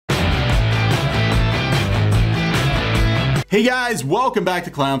Hey guys, welcome back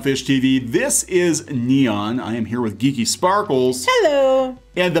to Clownfish TV. This is Kneon. I am here with Geeky Sparkles. Hello.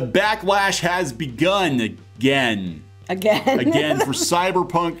 And the backlash has begun again. Again for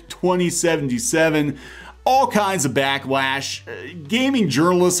Cyberpunk 2077. All kinds of backlash. Gaming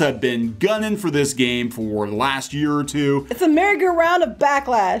journalists have been gunning for this game for the last year or two. It's a merry-go-round of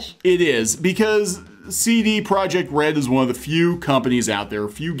backlash. It is, because CD Projekt Red is one of the few companies out there,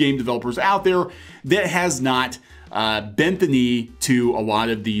 few game developers out there that has not bent the knee to a lot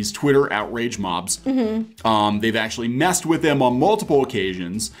of these Twitter outrage mobs. They've actually messed with them on multiple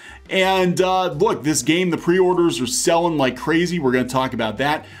occasions. And look, this game, the pre-orders are selling like crazy. We're going to talk about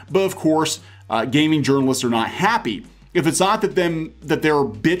that. But of course, gaming journalists are not happy. If it's not that they're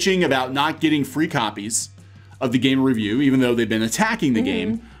bitching about not getting free copies of the game review, even though they've been attacking the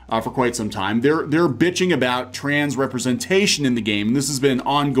game for quite some time, they're bitching about trans representation in the game. And this has been an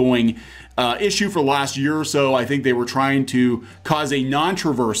ongoing issue for the last year or so. I think they were trying to cause a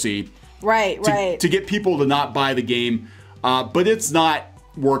non-controversy to get people to not buy the game, but it's not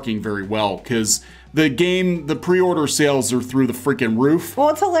working very well because the pre-order sales are through the freaking roof. Well,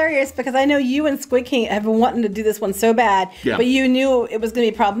 it's hilarious because I know you and Squid King have been wanting to do this one so bad, but you knew it was going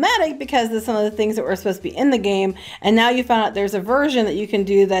to be problematic because of some of the things that were supposed to be in the game, and now you found out there's a version that you can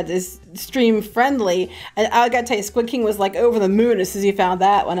do that is stream friendly. And I gotta tell you, Squid King was like over the moon as soon as he found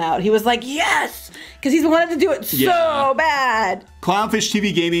that one out. He was like, yes, because he's wanted to do it so bad. Clownfish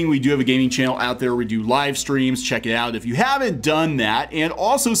TV Gaming, we do have a gaming channel out there. We do live streams. Check it out if you haven't done that. And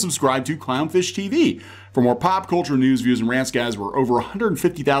also subscribe to Clownfish TV for more pop culture news, views, and rants, guys. We're over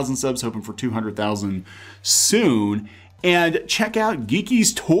 150,000 subs, hoping for 200,000 soon. And check out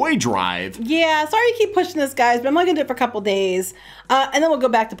Geeky's Toy Drive. Yeah, sorry to keep pushing this, guys, but I'm only going to do it for a couple days. And then we'll go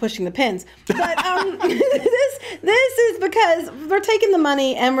back to pushing the pins. But this is because we're taking the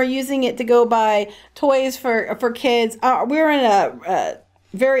money and we're using it to go buy toys for kids. We're in a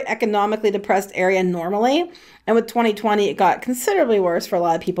very economically depressed area normally. And with 2020, it got considerably worse for a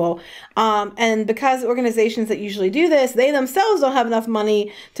lot of people. And because organizations that usually do this, they themselves don't have enough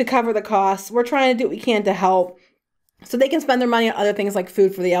money to cover the costs. We're trying to do what we can to help, so they can spend their money on other things like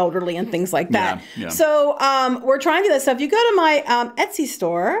food for the elderly and things like that. So we're trying to do that stuff. You go to my Etsy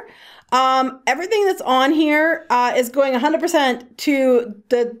store, everything that's on here is going 100% to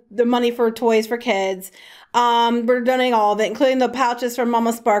the money for toys for kids. We're donating all of it, including the pouches from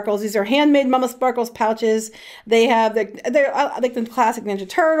Mama Sparkles. These are handmade Mama Sparkles pouches. They have they're like the classic Ninja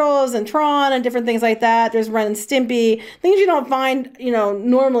Turtles and Tron and different things like that. There's Ren and Stimpy, things you don't find,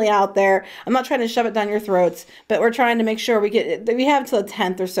 normally out there. I'm not trying to shove it down your throats, but we're trying to make sure we have till the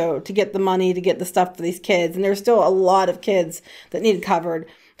 10th or so to get the money to get the stuff for these kids. And there's still a lot of kids that need covered.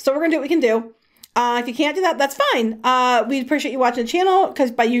 So we're gonna do what we can do. If you can't do that, that's fine. We appreciate you watching the channel because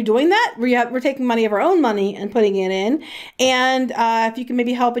by you doing that, we're taking money of our own money and putting it in. And if you can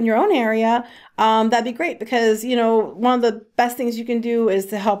maybe help in your own area, that'd be great because, one of the best things you can do is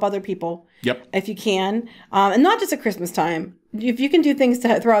to help other people. If you can. And not just at Christmas time. If you can do things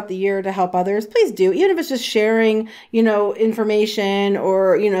throughout the year to help others, please do. Even if it's just sharing, information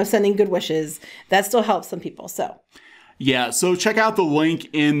or, sending good wishes, that still helps some people. Yeah, so check out the link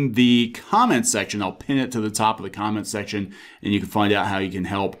in the comment section. I'll pin it to the top of the comment section, and you can find out how you can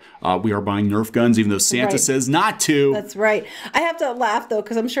help. We are buying Nerf guns, even though Santa says not to. That's right. I have to laugh, though,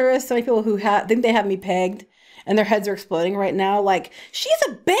 because I'm sure there's so many people who think they have me pegged, and their heads are exploding right now. Like, she's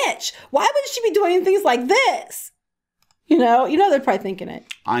a bitch. Why would she be doing things like this? They're probably thinking it.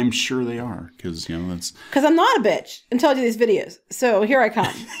 I'm sure they are, because, that's... Because I'm not a bitch until I do these videos. So here I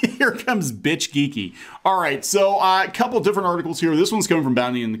come. Here comes Bitch Geeky. All right, so a couple different articles here. This one's coming from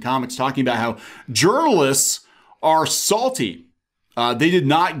Bounty in the Comics, talking about how journalists are salty. They did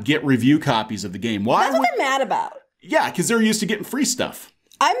not get review copies of the game. Why? That's what they're mad about. Yeah, because they're used to getting free stuff.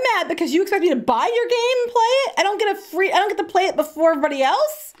 I'm mad because you expect me to buy your game and play it? I don't get to play it before everybody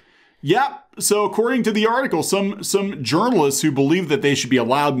else? Yep. So according to the article, some journalists who believe that they should be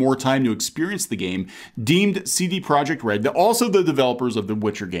allowed more time to experience the game deemed CD Projekt Red, also the developers of the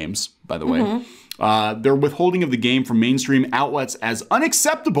Witcher games, by the way, their withholding of the game from mainstream outlets as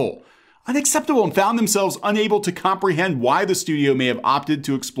unacceptable, and found themselves unable to comprehend why the studio may have opted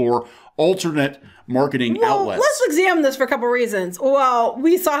to explore alternate marketing outlets. Let's examine this for a couple reasons. Well,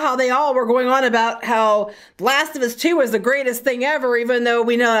 we saw how they all were going on about how The Last of Us 2 was the greatest thing ever, even though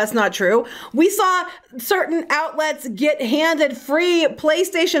we know that's not true. We saw certain outlets get handed free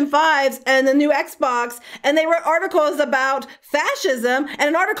PlayStation 5s and the new Xbox, and they wrote articles about fascism and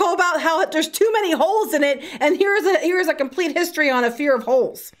an article about how there's too many holes in it, and here's a complete history on a fear of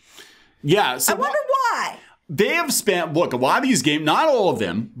holes. Yeah. So I wonder why. They have spent, look, a lot of these games, not all of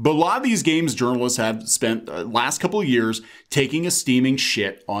them, but a lot of these games journalists have spent the last couple of years taking a steaming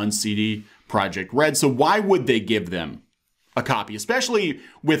shit on CD Projekt Red. So why would they give them a copy, especially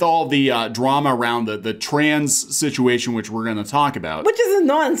with all the drama around the trans situation, which we're going to talk about. Which is a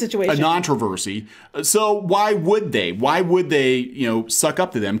non-situation. A non-controversy. So why would they? Why would they, you know, suck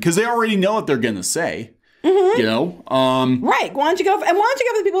up to them? Because they already know what they're going to say. Mm-hmm. You know? Right. Why don't you go for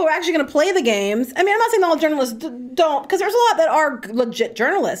the people who are actually going to play the games? I mean, I'm not saying all journalists don't, because there's a lot that are legit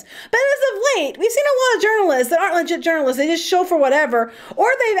journalists. But as of late, we've seen a lot of journalists that aren't legit journalists. They just show for whatever. Or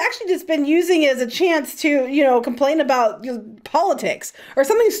they've actually just been using it as a chance to, you know, complain about politics or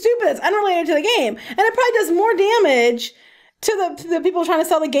something stupid that's unrelated to the game. And it probably does more damage to the people trying to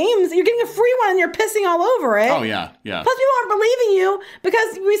sell the games. You're getting a free one and you're pissing all over it. Oh, yeah, yeah. Plus, people aren't believing you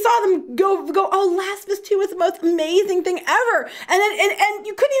because we saw them go, oh, Last of Us 2 was the most amazing thing ever. And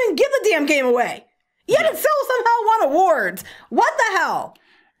you couldn't even give the damn game away. Yet it still somehow won awards. What the hell?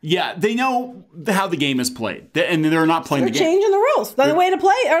 Yeah, they know how the game is played, and they're not playing the game. They're changing the rules. The only way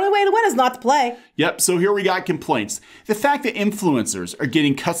to win is not to play. Yep, so here we got complaints. The fact that influencers are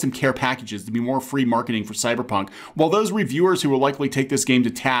getting custom care packages to be more free marketing for Cyberpunk, while those reviewers who will likely take this game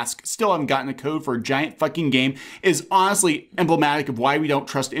to task still haven't gotten a code for a giant fucking game, is honestly emblematic of why we don't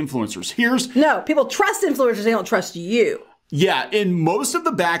trust influencers. No, people trust influencers, they don't trust you. Yeah, and most of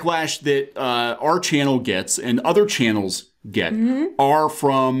the backlash that our channel gets and other channels get are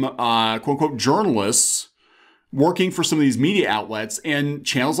from quote-unquote journalists working for some of these media outlets, and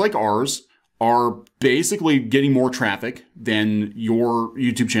channels like ours are basically getting more traffic than your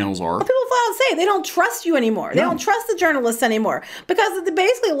YouTube channels are. Well, people flat out say they don't trust you anymore. No. They don't trust the journalists anymore because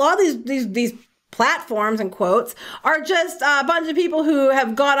basically a lot of these platforms and quotes are just a bunch of people who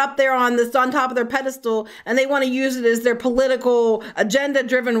have got up there on top of their pedestal and they want to use it as their political agenda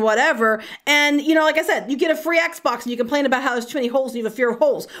driven whatever. And you know, like I said, you get a free Xbox and you complain about how there's too many holes and you have a fear of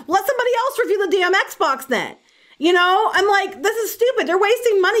holes. Well, let somebody else review the damn Xbox then. You know, I'm like, this is stupid. They're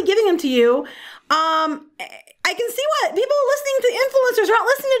wasting money giving them to you. I can see what people are listening to influencers are not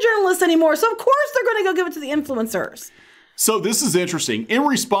listening to journalists anymore. So of course they're going to go give it to the influencers. So this is interesting. In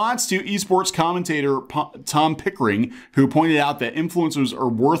response to esports commentator Tom Pickering, who pointed out that influencers are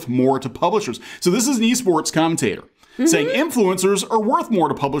worth more to publishers. So this is an esports commentator saying influencers are worth more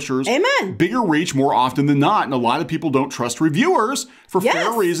to publishers. Amen. Bigger reach more often than not. And a lot of people don't trust reviewers for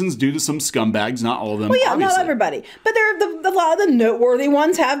fair reasons due to some scumbags. Not all of them. Well, yeah, obviously. not everybody. But a lot of the noteworthy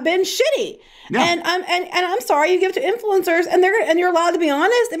ones have been shitty. Yeah. And I'm sorry, you give it to influencers and you're allowed to be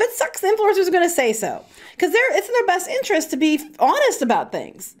honest. If it sucks, the influencers are going to say so. Because it's in their best interest to be honest about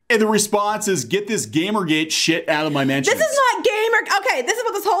things. And the response is, get this Gamergate shit out of my mentions. This is not Okay, this is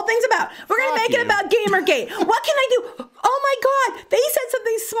what this whole thing's about. We're going to make it about Gamergate. What can I do? Oh my God, they said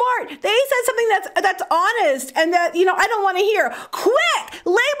something smart. They said something that's honest and that, you know, I don't want to hear. Quick,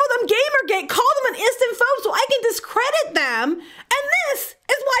 label them Gamergate, call them an instant phobe so I can discredit them. And this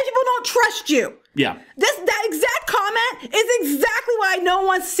is why people don't trust you. Yeah. That exact comment is exactly why no one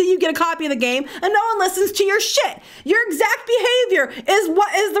wants to see you get a copy of the game and no one listens to your shit. Your exact behavior is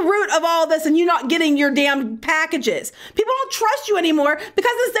what is the root of all this and you not getting your damn packages. People don't trust you anymore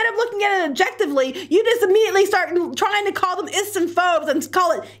because instead of looking at it objectively, you just immediately start trying to call them instant phobes and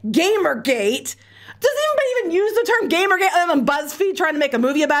call it Gamergate. Does anybody even use the term Gamergate other than BuzzFeed trying to make a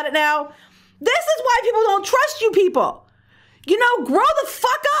movie about it now? This is why people don't trust you people. You know, grow the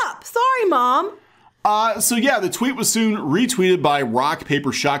fuck up. Sorry, Mom. So yeah, the tweet was soon retweeted by Rock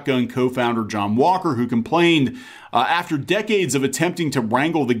Paper Shotgun co-founder John Walker, who complained after decades of attempting to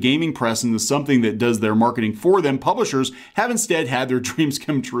wrangle the gaming press into something that does their marketing for them, publishers have instead had their dreams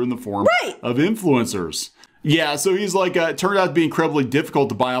come true in the form of influencers. Yeah, so he's like, it turned out to be incredibly difficult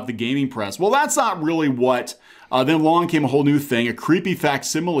to buy off the gaming press. Well, that's not really what... then along came a whole new thing, a creepy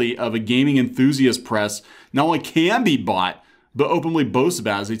facsimile of a gaming enthusiast press not only can be bought, but openly boast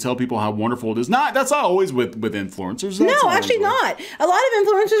about as they tell people how wonderful it is. That's not always with influencers. No, actually not. A lot of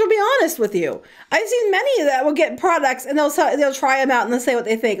influencers will be honest with you. I've seen many that will get products and they'll try them out and they'll say what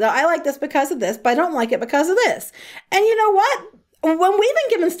they think. Now, I like this because of this, but I don't like it because of this. And you know what? When we've been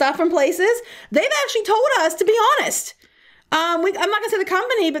given stuff from places, they've actually told us to be honest. I'm not going to say the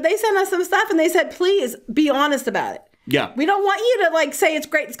company, but they sent us some stuff and they said, please be honest about it. Yeah. We don't want you to like say it's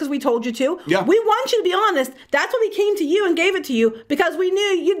great because we told you to. Yeah. We want you to be honest. That's why we came to you and gave it to you because we knew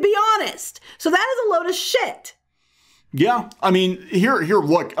you'd be honest. So that is a load of shit. Yeah. I mean, here,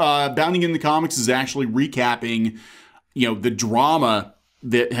 look, Bounding in the Comics is actually recapping, you know, the drama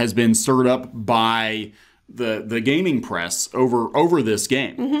that has been stirred up by the gaming press over this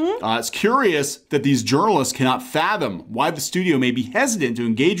game. It's curious that these journalists cannot fathom why the studio may be hesitant to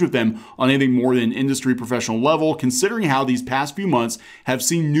engage with them on anything more than an industry professional level, considering how these past few months have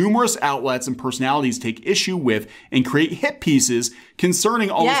seen numerous outlets and personalities take issue with and create hit pieces concerning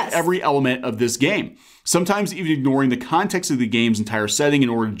almost every element of this game. Sometimes even ignoring the context of the game's entire setting in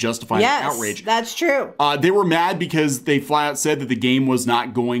order to justify the outrage. That's true. They were mad because they flat out said that the game was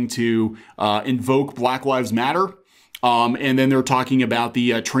not going to invoke Black Lives Matter. And then they're talking about the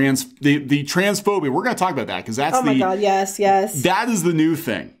transphobia. We're going to talk about that because that's oh my God, yes. That is the new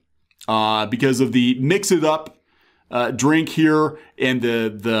thing because of the mix it up drink here and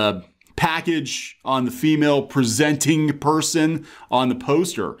the package on the female presenting person on the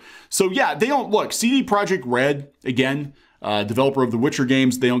poster. So yeah, they don't look. CD Projekt Red, again, developer of the Witcher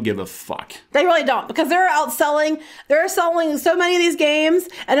games, they don't give a fuck. They really don't, because they're outselling. They're selling so many of these games,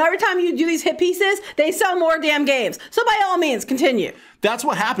 and every time you do these hit pieces, they sell more damn games. So by all means, continue. That's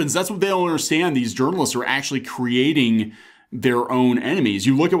what happens. That's what they don't understand. These journalists are actually creating their own enemies.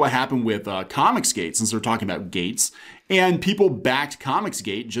 You look at what happened with Comicsgate, since they're talking about gates, and people backed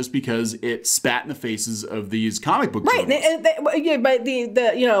Comicsgate just because it spat in the faces of these comic book journalists. But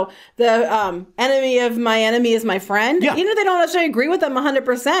the enemy of my enemy is my friend. Yeah. Even if they don't necessarily agree with them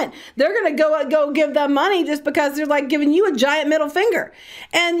 100%, they're gonna go give them money just because they're like giving you a giant middle finger.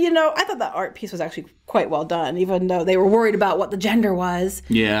 And I thought the art piece was actually quite well done, even though they were worried about what the gender was.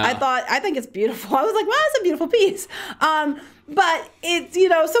 Yeah. I think it's beautiful. I was like, wow, that's a beautiful piece. But it's, so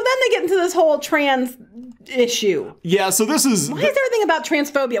then they get into this whole trans issue. Yeah, so this is... Why is everything about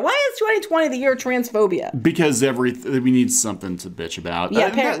transphobia? Why is 2020 the year of transphobia? Because we need something to bitch about. Yeah,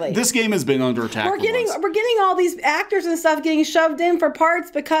 apparently. This game has been under attack. We're getting all these actors and stuff getting shoved in for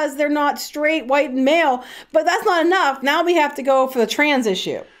parts because they're not straight, white, and male. But that's not enough. Now we have to go for the trans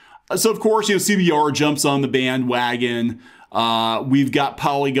issue. So, of course, CBR jumps on the bandwagon. We've got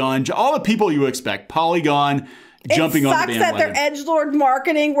Polygon. All the people you expect. Polygon... jumping on the bandwagon. It sucks that their edgelord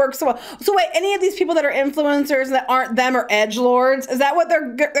marketing works so well. So wait, any of these people that are influencers that aren't them are edgelords? Is that what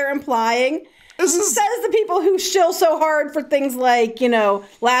they're implying? Says the people who shill so hard for things like,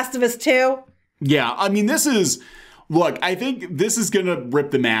 Last of Us 2. Yeah, I mean, look, I think this is going to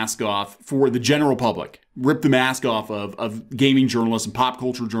rip the mask off for the general public. Rip the mask off of gaming journalists and pop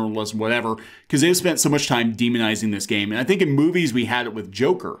culture journalists and whatever, because they've spent so much time demonizing this game. And I think in movies we had it with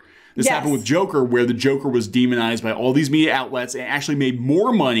Joker. This happened with Joker, where the Joker was demonized by all these media outlets and actually made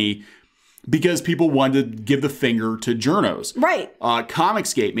more money because people wanted to give the finger to journos. Right.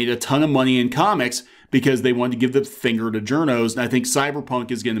 Comicsgate made a ton of money in comics because they wanted to give the finger to journos. And I think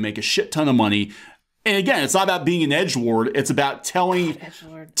Cyberpunk is going to make a shit ton of money. And again, it's not about being an edgelord. It's about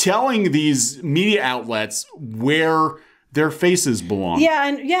telling these media outlets where their faces belong. Yeah,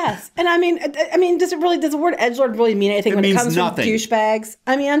 and yes. And I mean, does the word edgelord really mean anything when it comes from douchebags?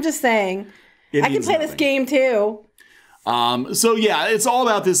 I mean, I'm just saying. I can play this game too. So yeah, it's all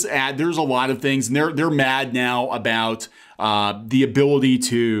about this ad. There's a lot of things, and they're mad now about the ability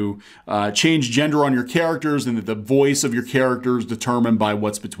to change gender on your characters, and that the voice of your character is determined by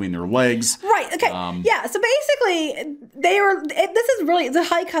what's between their legs. Right. Okay. Yeah. So basically, this is really, it's a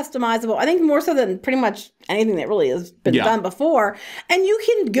high customizable. I think more so than pretty much anything that really has been done before. And you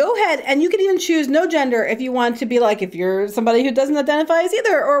can go ahead and you can even choose no gender if you want to be like, if you're somebody who doesn't identify as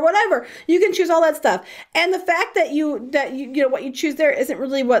either or whatever, you can choose all that stuff. And the fact that what you choose there isn't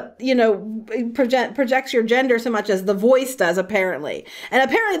really what, projects your gender so much as the voice does, apparently. And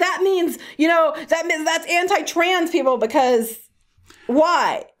apparently that means, that's anti-trans people, because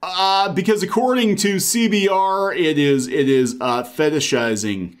why? Because according to CBR, it is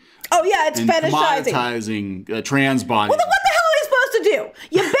fetishizing. Oh yeah, it's fetishizing. Commoditizing trans bodies. Well, then what the hell are they supposed to do?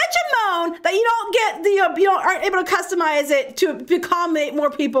 You bitch and moan that you don't get you aren't able to customize it to accommodate more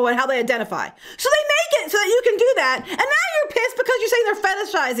people and how they identify. So they make it so that you can do that, and now you're pissed because you're saying they're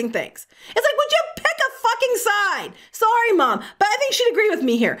fetishizing things. It's like, would you pick a fucking side? Sorry, Mom, but I think she'd agree with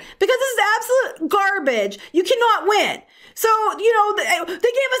me here, because this is absolute garbage. You cannot win. So they gave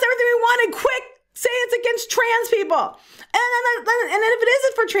us everything we wanted. Quick, say it's against trans people. And then if it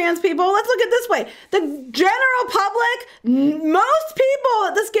isn't for trans people, let's look at it this way. The general public, most people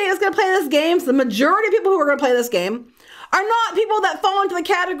that this game is going to play this game, so the majority of people who are going to play this game, are not people that fall into the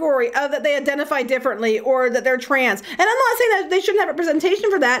category of that they identify differently or that they're trans. And I'm not saying that they shouldn't have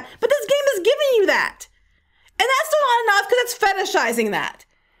representation for that, but this game is giving you that. And that's still not enough, because it's fetishizing that.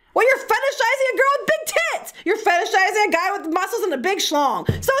 Well, you're fetishizing a girl with big tits. You're fetishizing a guy with muscles and a big schlong.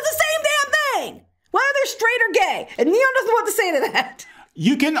 So it's the same damn thing, whether they're straight or gay. And Kneon doesn't know what to say to that.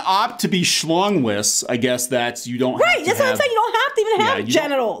 You can opt to be schlongless. I guess you don't have to. Right, that's what I'm saying. You don't have to even have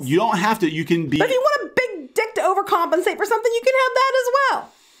genitals. You don't have to. You can be. But if you want a big dick to overcompensate for something, you can have that as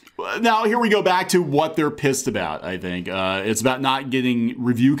well. Now, here we go back to what they're pissed about, I think. It's about not getting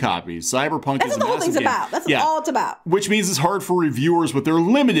review copies. Cyberpunk is a massive game. That's what the whole thing's about. That's all it's about. Which means it's hard for reviewers with their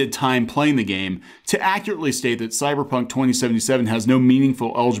limited time playing the game to accurately state that Cyberpunk 2077 has no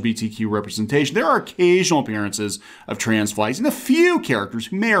meaningful LGBTQ representation. There are occasional appearances of trans flags and a few characters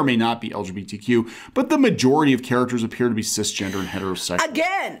who may or may not be LGBTQ, but the majority of characters appear to be cisgender and heterosexual.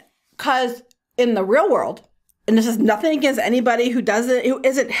 Again, because in the real world, and this is nothing against anybody who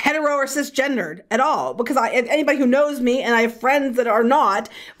isn't hetero or cisgendered at all, because anybody who knows me, and I have friends that are not,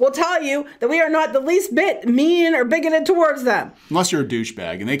 will tell you that we are not the least bit mean or bigoted towards them. Unless you're a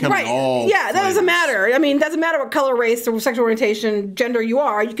douchebag, and they come in all that doesn't matter. I mean, it doesn't matter what color, race, or sexual orientation, gender you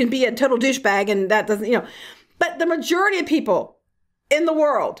are. You can be a total douchebag, and that doesn't, But the majority of people in the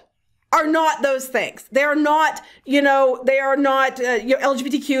world are not those things. They are not, they are not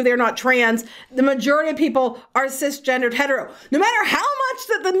LGBTQ, they're not trans. The majority of people are cisgendered hetero. No matter how much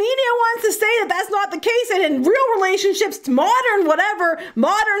that the media wants to say that that's not the case, and in real relationships, modern whatever,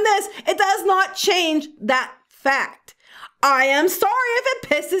 modern this, it does not change that fact. I am sorry if it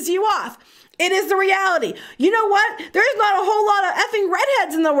pisses you off. It is the reality. You know what? There's not a whole lot of effing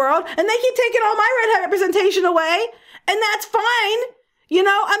redheads in the world, and they keep taking all my redhead representation away, and that's fine.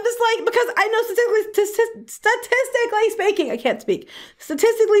 I'm just like, because I know statistically speaking, I can't speak.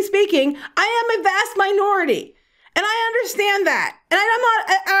 Statistically speaking, I am a vast minority. And I understand that. And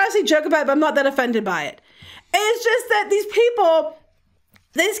I honestly joke about it, but I'm not that offended by it. It's just that these people,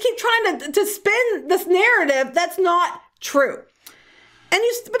 they just keep trying to spin this narrative that's not true. But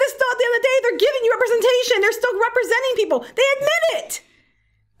it's still, at the end of the day, they're giving you representation. They're still representing people. They admit it.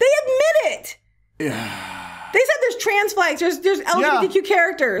 They admit it. Yeah. They said there's trans flags, there's LGBTQ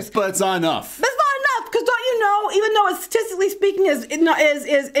characters. But it's not enough. That's not enough, because don't you know, even though it's statistically speaking is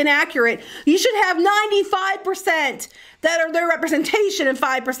inaccurate, you should have 95% that are their representation and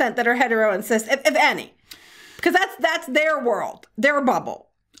 5% that are hetero and cis, if any. Because that's their world, their bubble.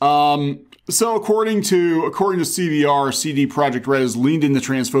 So according to CBR, CD Projekt Red has leaned into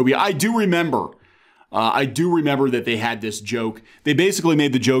transphobia. I do remember that they had this joke. They basically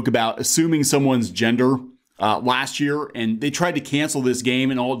made the joke about assuming someone's gender last year, and they tried to cancel this game,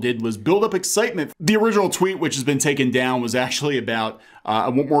 and all it did was build up excitement. The original tweet, which has been taken down, was actually about I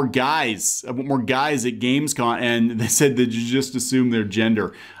want more guys at Gamescom, and they said that you just assume their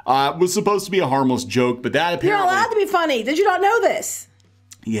gender. It was supposed to be a harmless joke, but that apparently... You're allowed to be funny. Did you not know this?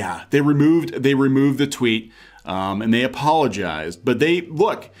 Yeah, they removed the tweet, and they apologized. But the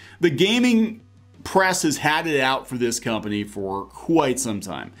gaming press has had it out for this company for quite some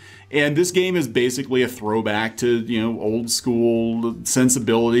time. And this game is basically a throwback to, old school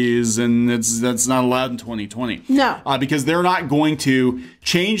sensibilities, and that's not allowed in 2020. No. Because they're not going to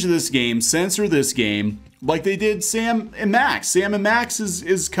change this game, censor this game, like they did Sam and Max. Sam and Max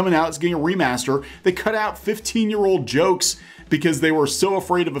is coming out, it's getting a remaster. They cut out 15-year-old jokes because they were so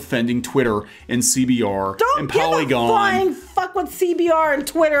afraid of offending Twitter and CBR and Polygon. Don't give a flying fuck what CBR and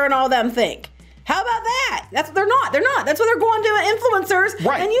Twitter and all them think. How about that? They're not. That's what they're going to influencers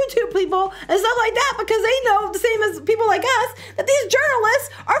and YouTube people and stuff like that, because they know the same as people like us that these journalists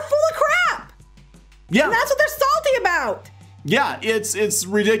are full of crap. Yeah. And that's what they're salty about. Yeah, it's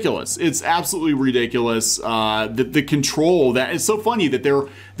ridiculous. It's absolutely ridiculous. The control that it's so funny that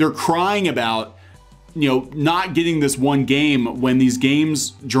they're crying about, not getting this one game when these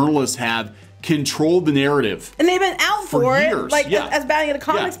games journalists have controlled the narrative. And they've been out for it. Years. As Batting of the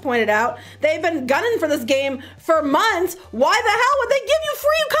Comics pointed out, they've been gunning for this game for months. Why the hell would they give you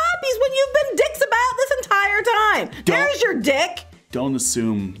free copies when you've been dicks about this entire time? There's your dick. Don't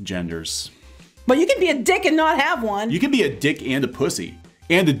assume genders. But you can be a dick and not have one. You can be a dick and a pussy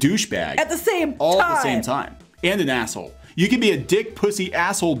and a douchebag at the same time. And an asshole. You can be a dick, pussy,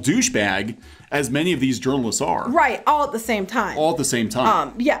 asshole, douchebag, as many of these journalists are. Right, all at the same time. All at the same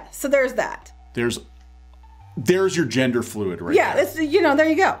time. Yeah, so there's that. There's your gender fluid right there. Yeah, there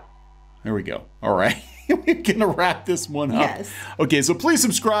you go. There we go. All right. We're gonna wrap this one up. Yes. Okay, so please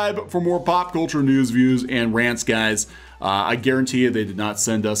subscribe for more pop culture news, views, and rants, guys. I guarantee you they did not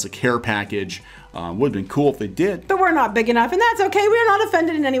send us a care package. Would have been cool if they did. But we're not big enough, and that's okay. We're not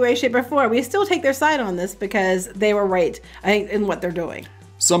offended in any way, shape, or form. We still take their side on this because they were right, I think, in what they're doing.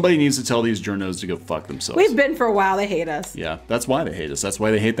 Somebody needs to tell these journos to go fuck themselves. We've been for a while. They hate us. Yeah, that's why they hate us. That's why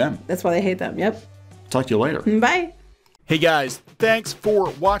they hate them. That's why they hate them. Yep. Talk to you later. Bye. Hey guys, thanks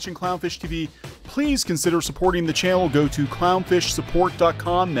for watching Clownfish TV. Please consider supporting the channel. Go to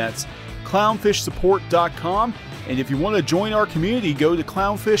clownfishsupport.com. That's clownfishsupport.com. And if you want to join our community, go to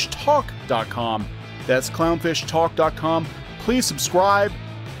clownfishtalk.com. That's clownfishtalk.com. Please subscribe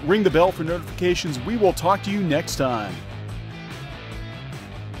ring the bell for notifications. We will talk to you next time.